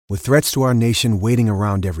With threats to our nation waiting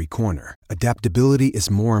around every corner, adaptability is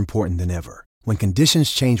more important than ever. When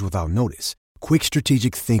conditions change without notice, quick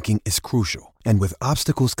strategic thinking is crucial. And with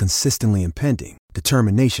obstacles consistently impending,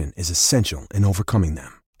 determination is essential in overcoming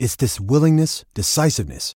them. It's this willingness,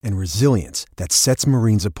 decisiveness, and resilience that sets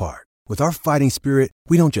Marines apart. With our fighting spirit,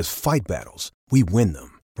 we don't just fight battles, we win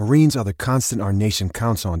them. Marines are the constant our nation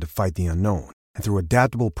counts on to fight the unknown. And through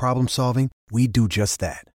adaptable problem solving, we do just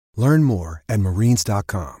that. Learn more at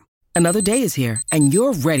marines.com. Another day is here, and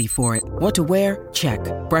you're ready for it. What to wear? Check.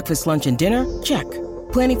 Breakfast, lunch, and dinner? Check.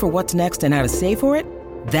 Planning for what's next and how to save for it?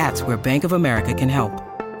 That's where Bank of America can help.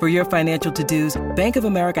 For your financial to-dos, Bank of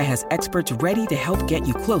America has experts ready to help get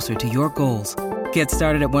you closer to your goals. Get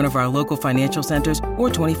started at one of our local financial centers or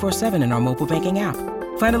 24/7 in our mobile banking app.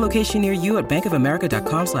 Find a location near you at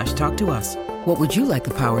bankofamerica.com/talktous. What would you like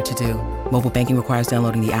the power to do? Mobile banking requires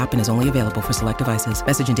downloading the app and is only available for select devices.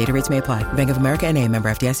 Message and data rates may apply. Bank of America N.A., member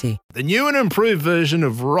FDIC. The new and improved version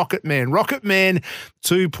of Rocketmen, Rocketmen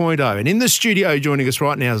 2.0. And in the studio joining us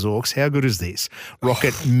right now, Zorks, how good is this?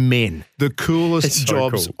 Rocketmen, the coolest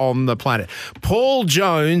jobs on the planet. Paul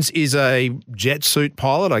Jones is a jet suit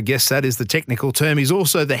pilot. I guess that is the technical term. He's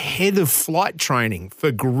also the head of flight training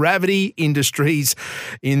for Gravity Industries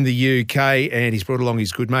in the UK. And he's brought along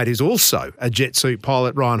his good mate, who's also a jet suit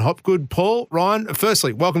pilot, Ryan Hopgood. Paul, Ryan,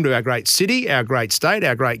 firstly, welcome to our great city, our great state,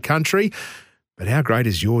 our great country. But how great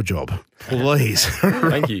is your job? Please.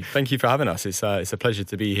 Thank you. Thank you for having us. It's a pleasure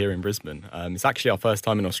to be here in Brisbane. It's actually our first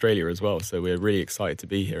time in Australia as well, so we're really excited to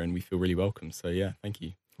be here and we feel really welcome. So, yeah, thank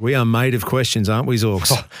you. We are made of questions, aren't we,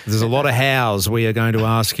 Zorks? There's a lot of hows we are going to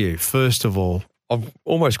ask you. First of all, I've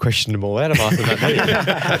almost questioned them all out of after that.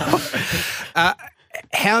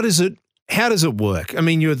 How does it work? I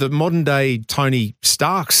mean, you're the modern day Tony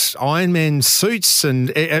Stark's Iron Man suits,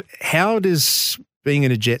 and how does being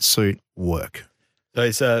in a jet suit work? So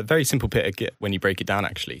it's a very simple bit when you break it down,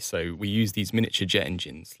 actually. So we use these miniature jet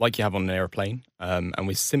engines like you have on an aeroplane, and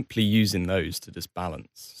we're simply using those to just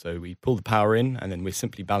balance. So we pull the power in, and then we're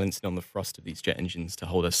simply balancing on the thrust of these jet engines to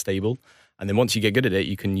hold us stable. And then once you get good at it,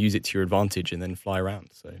 you can use it to your advantage and then fly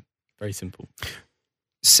around. So very simple.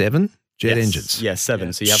 7 jet engines? Yeah, 7.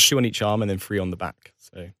 Yeah. So you have 2 on each arm and then 3 on the back.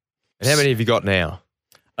 So, and how many have you got now?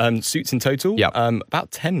 Suits in total? Yep. About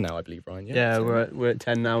 10 now, I believe, Ryan. Yeah, we're at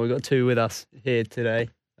 10 now. We've got 2 with us here today.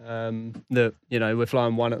 We're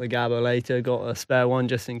flying 1 at the Gabba later, got a spare one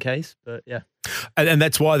just in case, but yeah. And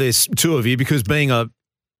that's why there's 2 of you, because being a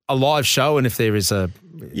live show, and if there is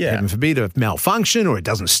heaven forbid, a malfunction or it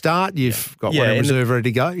doesn't start, you've got one in reserve ready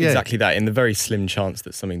to go. Yeah, exactly that. In the very slim chance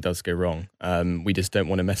that something does go wrong, we just don't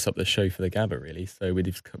want to mess up the show for the Gabba, really. So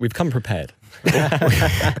we've come prepared.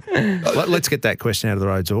 Let's get that question out of the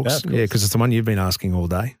road, Zorks. Yeah, because it's the one you've been asking all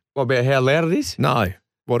day. What about how loud it is? No.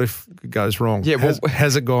 What if it goes wrong? Yeah,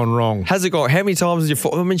 has it gone wrong? Has it gone? How many times have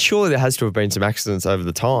you? I mean, surely there has to have been some accidents over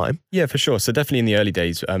the time. Yeah, for sure. So definitely in the early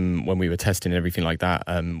days, when we were testing and everything like that,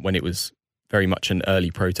 when it was very much an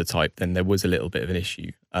early prototype, then there was a little bit of an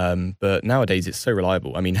issue. But nowadays it's so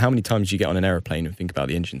reliable. I mean, how many times do you get on an aeroplane and think about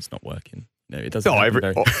the engine's not working? No, it doesn't. I think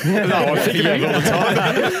about it all the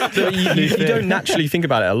time. So you don't naturally think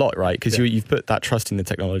about it a lot, right? Because you've put that trust in the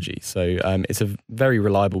technology. So it's a very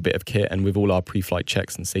reliable bit of kit, and with all our pre-flight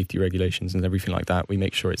checks and safety regulations and everything like that, we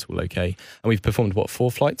make sure it's all okay. And we've performed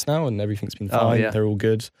 4 flights now, and everything's been fine. Oh, yeah. They're all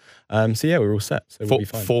good. So yeah, we're all set. So we'll be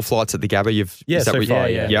fine. 4 flights at the Gabba. So far,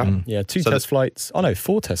 yeah. 2 so test flights.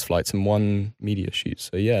 4 test flights and 1 media shoot.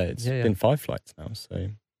 So yeah, it's been 5 flights now. So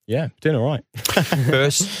yeah, doing all right.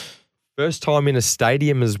 First time in a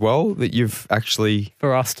stadium as well that you've actually...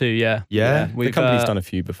 For us too, yeah. Yeah? The company's done a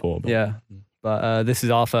few before. But this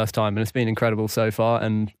is our first time, and it's been incredible so far,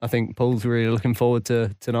 and I think Paul's really looking forward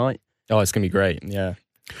to tonight. Oh, it's going to be great, yeah.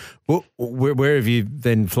 Well, where have you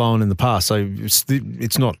then flown in the past? So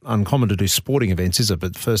it's not uncommon to do sporting events, is it?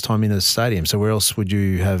 But first time in a stadium. So where else would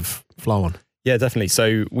you have flown? Yeah, definitely.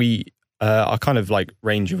 So our kind of like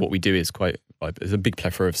range of what we do is there's a big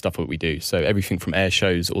plethora of stuff that we do. So everything from air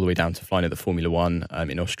shows all the way down to flying at the Formula One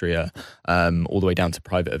in Austria, all the way down to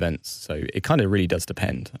private events. So it kind of really does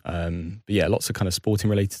depend. But yeah, lots of kind of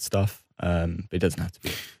sporting related stuff. But it doesn't have to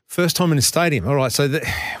be. First time in a stadium. All right. So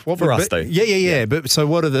for us though. Yeah. But so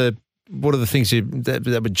what are the things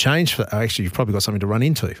that would change? Actually, you've probably got something to run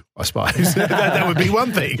into, I suppose. that would be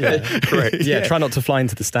one thing. Yeah, correct. Yeah, try not to fly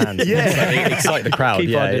into the stand. Excite the crowd.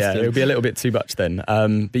 Yeah. It would be a little bit too much then.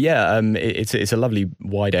 But yeah, it's a lovely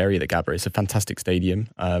wide area, the Gabba. It's a fantastic stadium.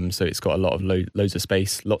 So it's got a lot of loads of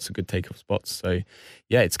space, lots of good takeoff spots. So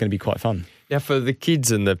yeah, it's going to be quite fun. Now for the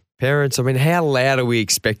kids and the parents, I mean, how loud are we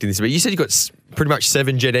expecting this to be? You said you've got pretty much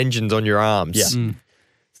 7 jet engines on your arms. Yeah.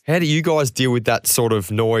 How do you guys deal with that sort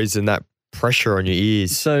of noise and that pressure on your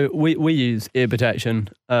ears? So we use ear protection,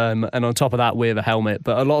 and on top of that, we have a helmet.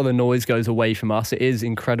 But a lot of the noise goes away from us. It is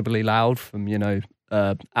incredibly loud from,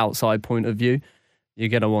 outside point of view. You're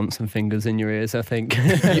going to want some fingers in your ears, I think.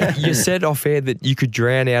 You said off air that you could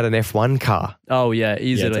drown out an F1 car. Oh, yeah,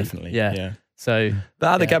 easily. Yeah, definitely. Yeah. So,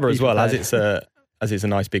 but at the Gabba as well, as it's a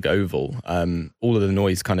nice big oval, all of the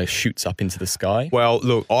noise kind of shoots up into the sky. Well,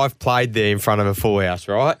 look, I've played there in front of a full house,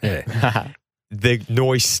 right? Yeah. The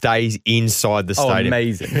noise stays inside the stadium.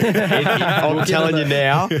 Amazing. I'm telling you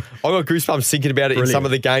now, I've got goosebumps thinking about it in some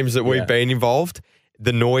of the games that we've been involved.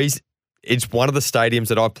 The noise, it's one of the stadiums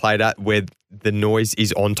that I've played at where the noise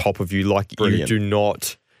is on top of you. Like, Brilliant. you do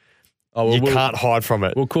not... You can't hide from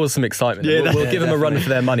it. We'll cause some excitement. Yeah, we'll give them a run for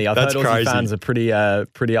their money. I've heard Aussie fans are pretty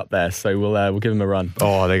up there, so we'll give them a run.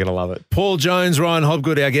 Oh, they're going to love it. Paul Jones, Ryan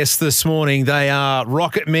Hopgood, our guests this morning. They are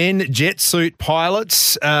Rocketmen, jet suit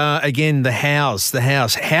pilots. Again, the house.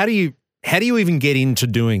 How do you even get into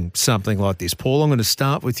doing something like this? Paul, I'm going to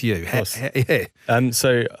start with you.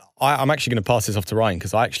 So I'm actually going to pass this off to Ryan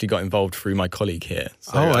because I actually got involved through my colleague here.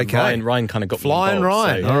 So, okay. Ryan kind of got Flying me involved.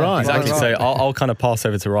 Ryan. So, all right. Exactly. All So right. I'll kind of pass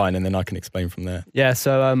over to Ryan and then I can explain from there. Yeah,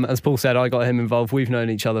 so as Paul said, I got him involved. We've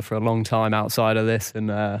known each other for a long time outside of this, and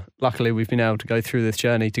luckily we've been able to go through this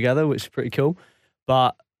journey together, which is pretty cool.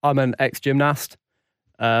 But I'm an ex-gymnast.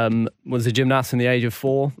 Was a gymnast from the age of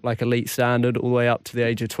 4, like elite standard, all the way up to the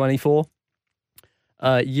age of 24.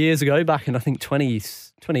 Years ago, back in I think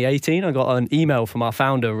 2018, I got an email from our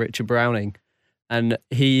founder, Richard Browning, and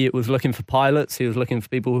he was looking for pilots. He was looking for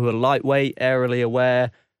people who are lightweight, aerially aware,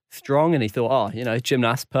 strong, and he thought,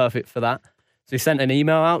 gymnast, perfect for that. So he sent an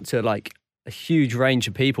email out to like a huge range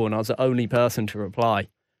of people, and I was the only person to reply.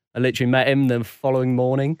 I literally met him the following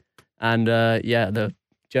morning, and the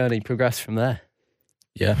journey progressed from there.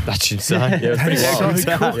 Yeah, That's insane. Yeah, it's pretty wild.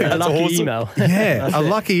 so cool. A lucky email. Yeah, a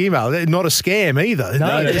lucky email. Not a scam either.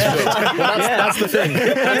 No, That's the thing.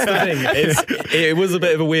 It was a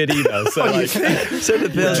bit of a weird email. So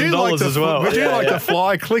 $1,000 as well. Would you like to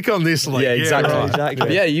fly? Click on this link. Yeah, exactly. right. Exactly.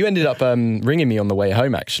 But yeah, you ended up ringing me on the way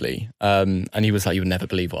home actually, and he was like, "You would never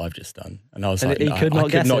believe what I've just done," and I was And like, he "No, could I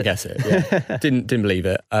not could not guess guess it." Yeah. didn't believe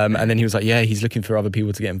it. And then he was like, "Yeah, he's looking for other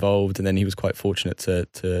people to get involved," and then he was quite fortunate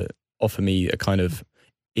to offer me a kind of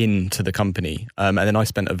into the company, and then I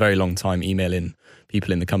spent a very long time emailing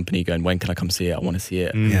people in the company going, when can I come see it? I want to see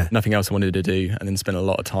it. Yeah. Nothing else I wanted to do, and then spent a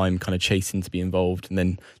lot of time kind of chasing to be involved and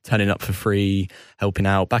then turning up for free, helping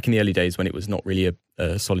out. Back in the early days when it was not really a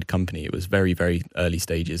solid company, it was very, very early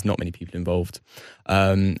stages, not many people involved.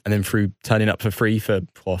 And then through turning up for free for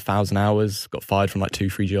 1,000 hours, got fired from like 2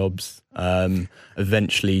 free jobs,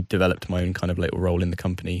 eventually developed my own kind of little role in the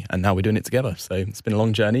company, and now we're doing it together. So it's been a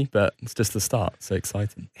long journey, but it's just the start. So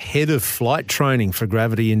exciting. Head of flight training for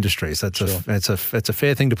Gravity Industries. That's a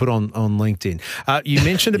fair thing to put on LinkedIn. You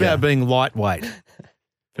mentioned about being lightweight.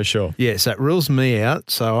 For sure. Yes, that rules me out,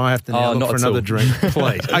 so I have to now look not for at another all. drink,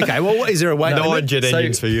 please. Okay, well, is there a way? 9 jet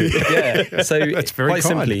engines for you. Yeah, so That's very quite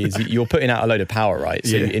kind. simply is you're putting out a load of power, right?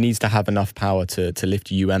 So Yeah. it needs to have enough power to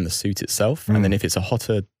lift you and the suit itself. And then if it's a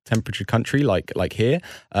hotter temperature country like here,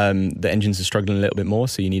 the engines are struggling a little bit more,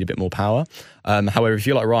 so you need a bit more power. However, if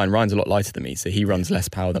you're like Ryan's a lot lighter than me, so he runs less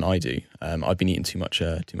power than I do. I've been eating too much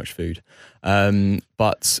food.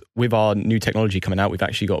 But with our new technology coming out, we've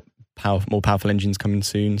actually got more powerful engines coming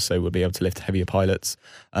soon, so we'll be able to lift heavier pilots.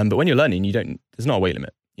 But when you're learning, there's not a weight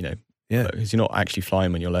limit, Yeah. because you're not actually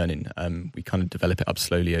flying when you're learning. We kind of develop it up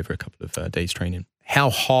slowly over a couple of days training. How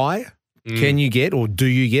high can you get, or do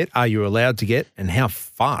you get? Are you allowed to get? And how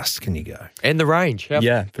fast can you go? And the range. Yeah,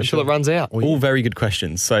 for until sure. it runs out. All very good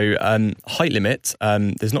questions. So height limit,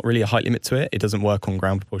 there's not really a height limit to it. It doesn't work on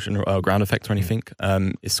ground proportion or ground effect or anything.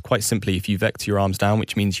 It's quite simply if you vector your arms down,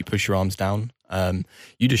 which means you push your arms down,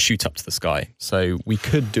 you just shoot up to the sky. So we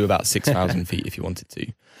could do about 6,000 feet if you wanted to.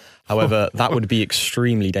 However, that would be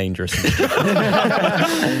extremely dangerous.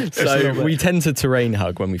 So we tend to terrain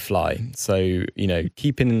hug when we fly. So,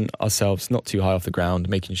 keeping ourselves not too high off the ground,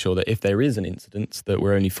 making sure that if there is an incident, that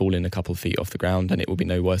we're only falling a couple of feet off the ground, and it will be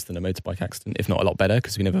no worse than a motorbike accident, if not a lot better,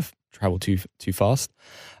 because we never travel too fast.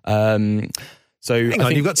 So Hang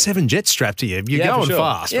on, you've got 7 jets strapped to you. You're going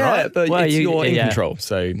fast, yeah, right? but Well, you're in yeah. control,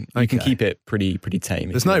 so you can keep it pretty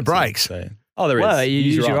tame. There's no brakes. So. Oh, there is. Well, you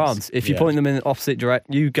use your arms. If you point them in the opposite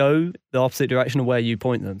direction, you go the opposite direction of where you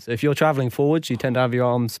point them. So if you're traveling forwards, you tend to have your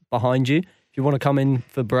arms behind you. If you want to come in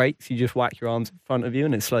for brakes, you just whack your arms in front of you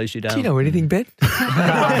and it slows you down. Do you know anything, Ben?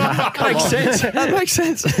 Makes sense. That makes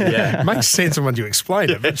sense. Yeah. It makes sense when you explain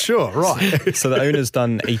it, but sure, right. So the owner's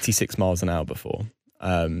done 86 miles an hour before.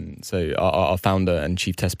 So our founder and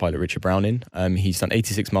chief test pilot, Richard Browning, he's done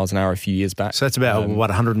 86 miles an hour a few years back. So that's about,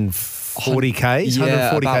 140 Ks?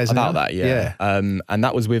 Yeah, 140 Ks about that, yeah. And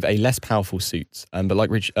that was with a less powerful suit. But like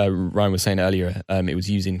Ryan was saying earlier, it was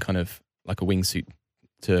using kind of like a wingsuit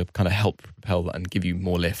to kind of help propel and give you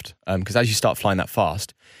more lift. Because as you start flying that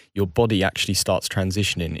fast, your body actually starts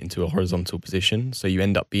transitioning into a horizontal position. So you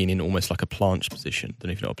end up being in almost like a planche position. Don't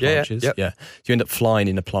know if you know what a planche is. Yep. Yeah. So you end up flying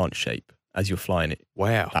in a planche shape as you're flying it.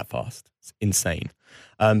 Wow. That fast. It's insane.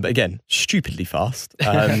 But again, stupidly fast.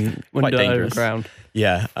 Quite dangerous. Ground.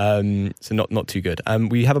 Yeah. So not too good.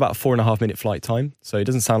 We have about a 4.5 minute flight time. So it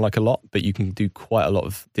doesn't sound like a lot, but you can do quite a lot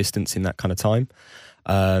of distance in that kind of time.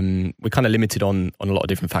 We're kind of limited on a lot of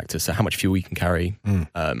different factors. So how much fuel you can carry,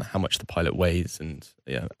 how much the pilot weighs, and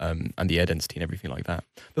the air density and everything like that.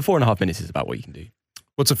 But 4.5 minutes is about what you can do.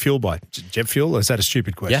 What's it fueled by? Jet fuel? Or is that a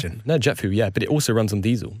stupid question? Yeah, no, jet fuel, yeah. But it also runs on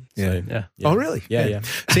diesel. So, Yeah. Oh, really? Yeah.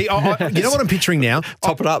 See, you know what I'm picturing now?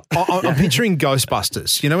 Top it up. I'm picturing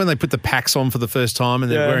Ghostbusters. You know when they put the packs on for the first time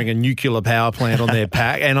and they're wearing a nuclear power plant on their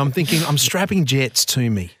pack? And I'm thinking, I'm strapping jets to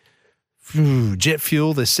me. Jet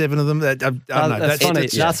fuel, there's 7 of them. I don't know. That's funny.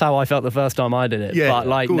 That's how I felt the first time I did it. Yeah, but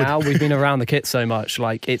like good. now we've been around the kit so much,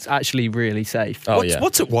 like it's actually really safe. Oh,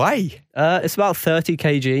 What's it weigh? It's about 30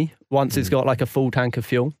 kg once it's got like a full tank of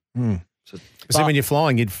fuel. So when you're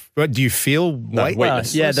flying, do you feel weight?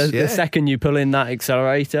 weightless. Yeah, the second you pull in that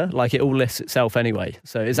accelerator, like it all lifts itself anyway.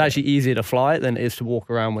 So it's actually easier to fly it than it is to walk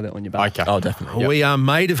around with it on your back. Okay. Oh, definitely. We are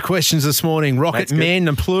made of questions this morning. Rocketmen,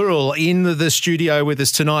 and plural, in the studio with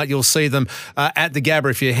us tonight. You'll see them at the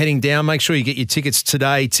Gabba. If you're heading down, make sure you get your tickets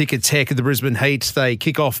today. Ticket Tech at the Brisbane Heat. They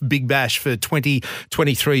kick off Big Bash for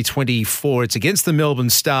 2023-24. It's against the Melbourne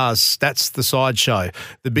Stars. That's the sideshow.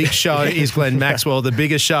 The big show is Glenn Maxwell. The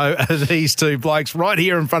bigger show are these two blokes right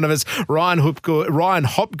here in front of us, Ryan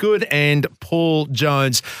Hopgood and Paul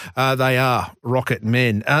Jones. They are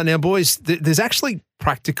Rocketmen. Now, boys, there's actually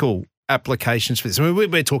practical applications for this. I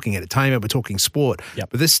mean, we're talking entertainment, we're talking sport,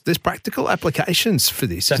 but there's practical applications for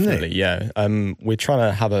this, Definitely, isn't there? yeah. We're trying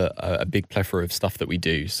to have a big plethora of stuff that we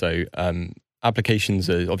do. So applications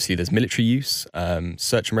are, obviously, there's military use,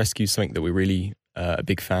 search and rescue is something that we're really a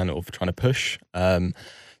big fan of trying to push.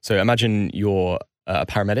 So imagine you're a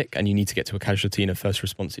paramedic and you need to get to a casualty in a first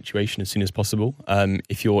response situation as soon as possible.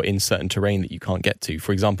 If you're in certain terrain that you can't get to,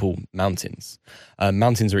 for example, mountains.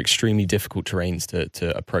 Mountains are extremely difficult terrains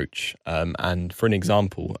to approach. And for an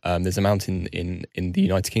example, there's a mountain in the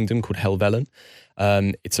United Kingdom called Helvellyn.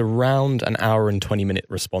 It's around an hour and 20-minute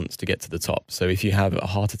response to get to the top. So if you have a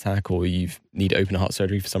heart attack or you need open heart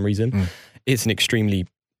surgery for some reason, it's an extremely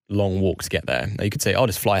long walk to get there. Now you could say, I'll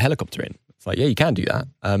just fly a helicopter in. It's like, yeah, you can do that.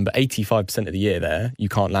 But 85% of the year there, you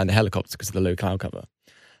can't land a helicopter because of the low cloud cover.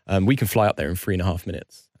 We can fly up there in 3.5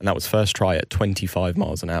 minutes. And that was first try at 25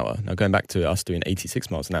 miles an hour. Now, going back to us doing 86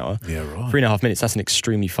 miles an hour, 3.5 minutes, that's an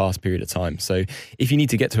extremely fast period of time. So if you need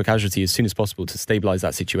to get to a casualty as soon as possible to stabilise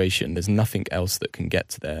that situation, there's nothing else that can get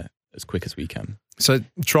to there as quick as we can. So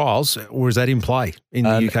trials, or is that in play in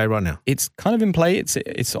the UK right now? It's kind of in play.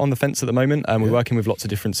 It's on the fence at the moment. We're working with lots of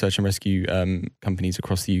different search and rescue companies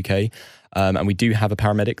across the UK. And we do have a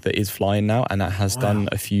paramedic that is flying now and that has done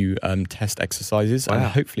a few test exercises. And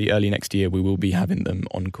hopefully early next year, we will be having them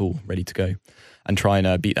on call, ready to go and try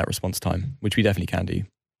and beat that response time, which we definitely can do.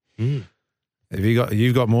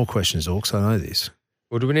 You've got more questions, Orcs, I know this.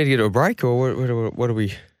 Well, do we need to get to a break or what do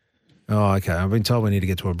we... Oh, okay. I've been told we need to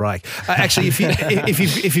get to a break. Actually,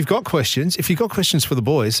 if you've got questions for the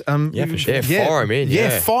boys, yeah, for sure. Fire them in.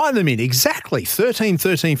 Yeah, fire them in. Exactly. 13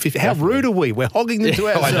 50. How rude are we? We're hogging them to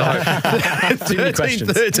ourselves.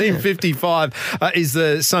 13 55 is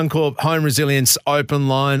the Suncorp Home Resilience Open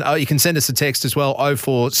Line. You can send us a text as well.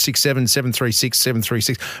 0467 736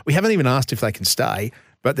 736. We haven't even asked if they can stay.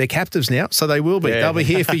 But they're captives now, so they will be. They'll be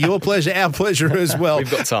here for your pleasure, our pleasure as well.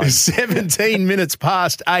 We've got time. 17 minutes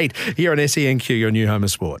past 8 here on SENQ, your new home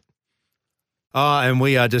of sport. And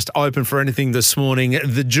we are just open for anything this morning.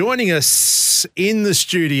 Joining us in the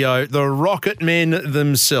studio, the Rocketmen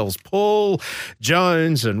themselves, Paul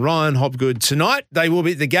Jones and Ryan Hopgood. Tonight, they will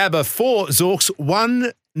be at the Gabba for Zorks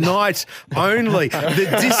one night only. The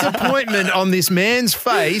disappointment on this man's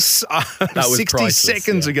face 60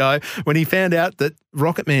 seconds ago when he found out that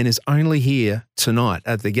Rocketman is only here tonight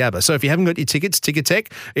at the Gabba. So if you haven't got your tickets, Ticket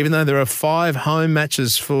Tech, even though there are 5 home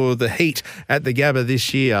matches for the Heat at the Gabba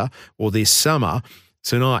this year or this summer,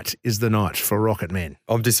 tonight is the night for Rocketmen.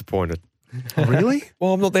 I'm disappointed. Really?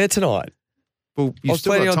 Well, I'm not there tonight. Well, I was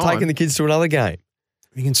planning on taking the kids to another game.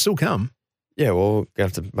 You can still come. Yeah, well, going to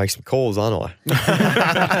have to make some calls, aren't I?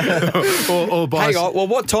 or Hang on, well,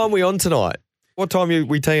 what time are we on tonight? What time are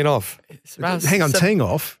we teeing off? Hang on, teeing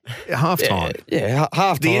off? Half time. Yeah,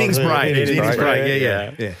 half time. The innings break. The innings break.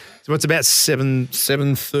 Yeah. So it's about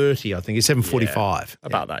 7:30, I think. It's 7:45.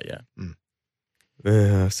 About that, yeah.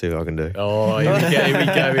 I'll see what I can do. Oh,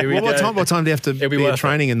 here we go. What time do you have to be at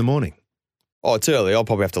training in the morning? Oh, it's early. I'll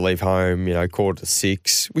probably have to leave home,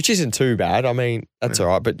 5:45, which isn't too bad. I mean, that's all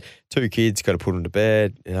right. But 2 kids, got to put them to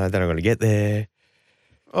bed. They're not going to get there.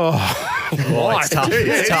 It's tough.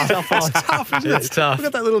 It's tough. It's tough. Look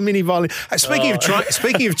at that little mini violin. Speaking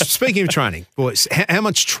of training, boys, how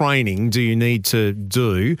much training do you need to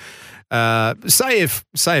do? Say if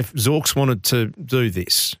Zorks wanted to do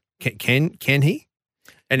this, can he?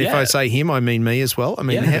 And if I say him, I mean me as well. I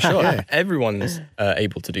mean, sure. Yeah. Everyone's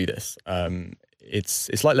able to do this.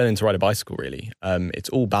 It's like learning to ride a bicycle, really. It's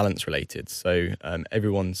all balance related. So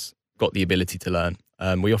everyone's got the ability to learn.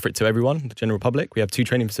 We offer it to everyone, the general public. We have 2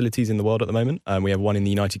 training facilities in the world at the moment. We have one in the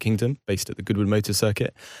United Kingdom, based at the Goodwood Motor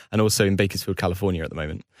Circuit, and also in Bakersfield, California at the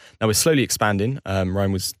moment. Now, we're slowly expanding.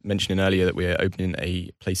 Ryan was mentioning earlier that we're opening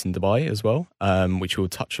a place in Dubai as well, which we'll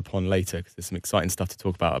touch upon later because there's some exciting stuff to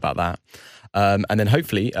talk about that. And then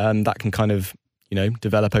hopefully that can kind of,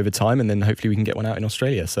 develop over time, and then hopefully we can get one out in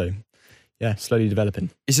Australia. So, yeah, slowly developing.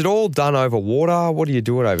 Is it all done over water? What do you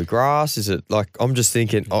do it over grass? Is it like, I'm just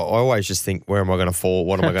thinking, I always just think, where am I going to fall?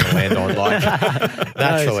 What am I going to land on? Like,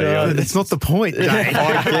 naturally. That's not the point, Dave.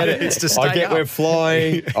 I get it. It's to stay I get up. we're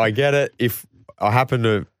flying. I get it. If I happen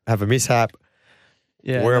to have a mishap,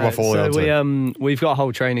 where am I falling onto? We've got a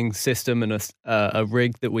whole training system and a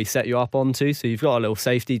rig that we set you up onto. So you've got a little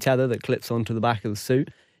safety tether that clips onto the back of the suit.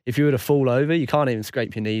 If you were to fall over, you can't even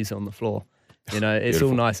scrape your knees on the floor. It's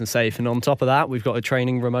all nice and safe. And on top of that, we've got a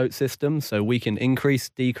training remote system. So we can decrease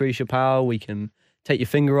your power. We can take your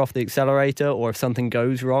finger off the accelerator, or if something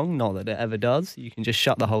goes wrong, not that it ever does, you can just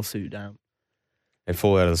shut the whole suit down. And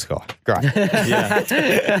fall out of the sky. Great.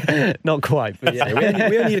 Not quite, but yeah.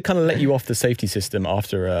 We only kind of let you off the safety system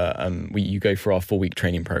after you go for our 4-week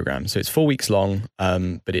training program. So it's 4 weeks long,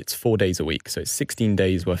 but it's 4 days a week. So it's 16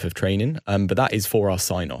 days worth of training, but that is for our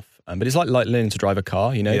sign-off. But it's like learning to drive a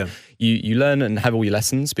car, You learn and have all your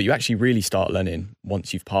lessons, but you actually really start learning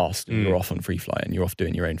once you've passed and you're off on free fly and you're off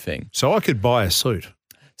doing your own thing. So I could buy a suit.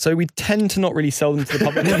 So we tend to not really sell them to the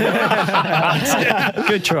public.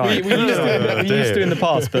 Good try. We used to in the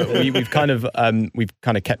past, but we've kind of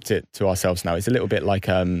kept it to ourselves now. It's a little bit like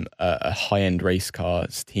a high-end race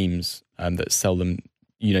cars teams that sell them.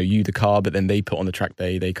 You the car, but then they put on the track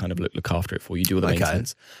day. They kind of look after it for you, do all the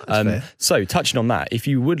maintenance. So touching on that, if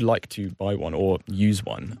you would like to buy one or use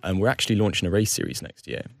one, we're actually launching a race series next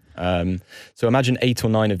year. So imagine 8 or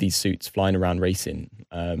 9 of these suits flying around racing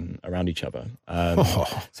around each other.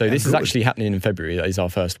 So this is actually happening in February. That is our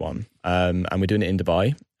first one. And we're doing it in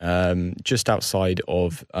Dubai, just outside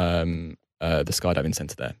of the skydiving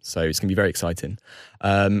centre there. So it's going to be very exciting.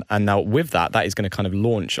 And now with that is going to kind of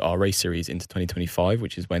launch our race series into 2025,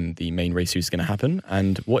 which is when the main race series is going to happen.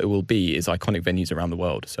 And what it will be is iconic venues around the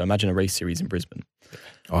world. So imagine a race series in Brisbane.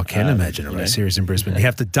 I can imagine a race series in Brisbane. You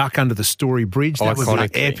have to duck under the Story Bridge. That was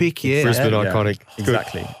like epic. Yeah. Brisbane iconic.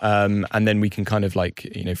 Exactly. And then we can kind of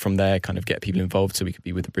from there kind of get people involved, so we could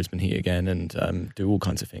be with the Brisbane Heat again and do all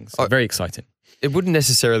kinds of things. So very exciting. It wouldn't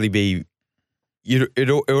necessarily be, it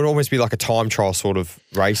would almost be like a time trial sort of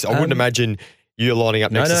race. I wouldn't imagine you're lining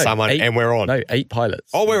up next to someone and we're on. No, 8 pilots.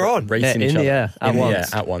 Oh, we're on. Racing each other. In the air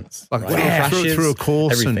at once. Like through a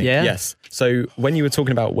course. Everything. Yeah. Yes. So when you were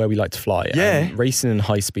talking about where we like to fly, racing and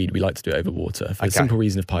high speed, we like to do it over water for the simple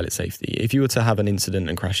reason of pilot safety. If you were to have an incident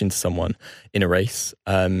and crash into someone in a race,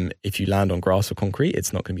 if you land on grass or concrete,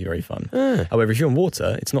 it's not going to be very fun. However, if you're on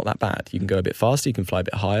water, it's not that bad. You can go a bit faster, you can fly a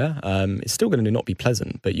bit higher. It's still going to not be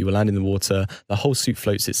pleasant, but you will land in the water. The whole suit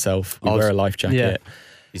floats itself. We wear a life jacket. Yeah.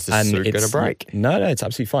 Is the suit going to break? No, it's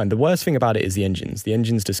absolutely fine. The worst thing about it is the engines. The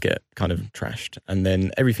engines just get kind of trashed, and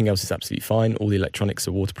then everything else is absolutely fine. All the electronics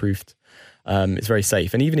are waterproofed. It's very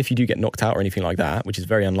safe. And even if you do get knocked out or anything like that, which is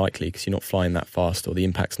very unlikely because you're not flying that fast or the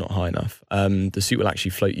impact's not high enough, the suit will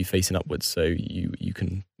actually float you facing upwards, so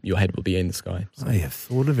your head will be in the sky. So. I have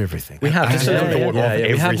thought of everything. We have just a little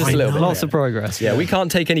bit. We have just a little bit. Lots of progress. Yeah, we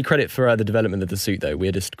can't take any credit for the development of the suit, though.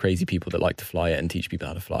 We're just crazy people that like to fly it and teach people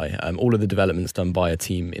how to fly. All of the development's done by a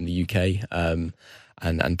team in the UK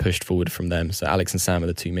and pushed forward from them. So Alex and Sam are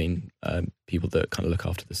the 2 main people that kind of look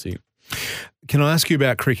after the suit. Can I ask you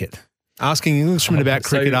about cricket? Asking Englishman about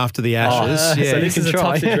cricket after the Ashes. So this is a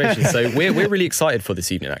tough situation. So we're really excited for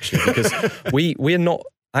this evening, actually, because we're not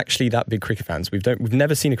actually that big cricket fans. We've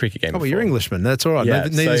never seen a cricket game. Oh, well, before. you're Englishmen. That's all right. Yeah,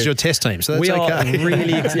 Neither is your test team, so that's okay.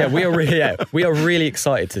 We are really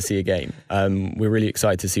excited to see a game. We're really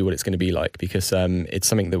excited to see what it's going to be like because it's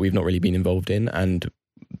something that we've not really been involved in, and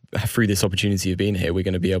through this opportunity of being here, we're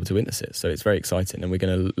going to be able to witness it. So it's very exciting, and we're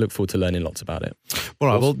going to look forward to learning lots about it. All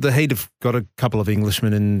right. Well, the Heat have got a couple of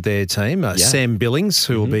Englishmen in their team. Sam Billings,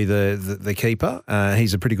 who will be the keeper.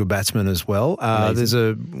 He's a pretty good batsman as well. There's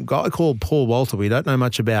a guy called Paul Walter we don't know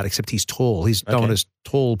much about, except he's tall. He's known as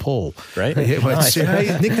Tall Paul. Great. Nice.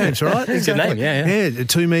 Nicknames, right? Exactly. Good name, Yeah,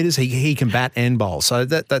 2 metres. He can bat and bowl. So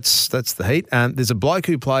that's the Heat. There's a bloke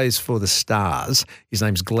who plays for the Stars. His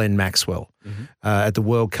name's Glenn Maxwell. At the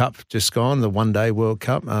World Cup just gone, the one-day World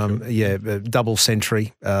Cup. Double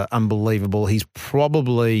century, unbelievable. He's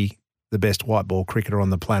probably the best white ball cricketer on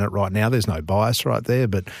the planet right now. There's no bias right there,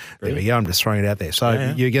 but there we go. I'm just throwing it out there.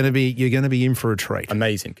 So you're going to be in for a treat.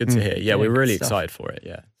 Amazing, good to hear. Yeah, we're really excited for it.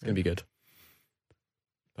 Yeah, it's going to be good.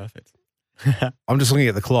 Perfect. I'm just looking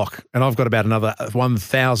at the clock, and I've got about another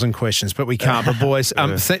 1,000 questions, but we can't. But boys,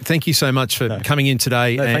 thank you so much for coming in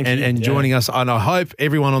today and joining us. And I hope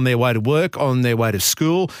everyone on their way to work, on their way to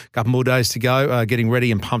school, a couple more days to go, getting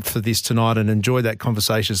ready and pumped for this tonight, and enjoy that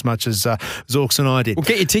conversation as much as Zorks and I did. Well,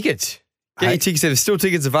 get your tickets. Get your tickets. There's still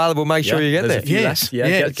tickets available. Make sure you get there. Yes. Get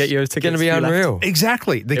your tickets. It's going to be unreal.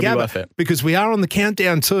 Exactly. The It'll Gabba, be worth it. because we are on the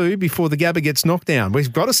countdown too before the Gabba gets knocked down.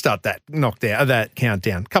 We've got to start that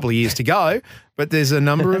countdown. A couple of years to go, but there's a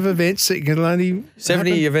number of events that can only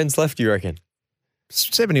 70 events left, you reckon?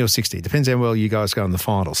 70 or 60. Depends how well you guys go in the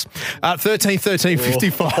finals. 13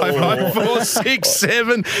 55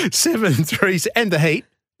 0467 73 and the Heat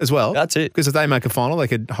as well. That's it. Because if they make a final, they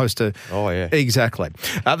could host a... Oh, yeah. Exactly.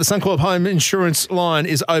 The Suncorp Home Insurance line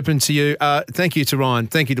is open to you. Thank you to Ryan.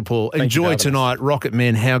 Thank you to Paul. Enjoy tonight.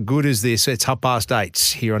 Rocketmen, how good is this? It's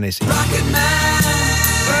 8:30 here on SE. Rocketmen,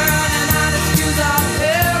 burning out of fuse.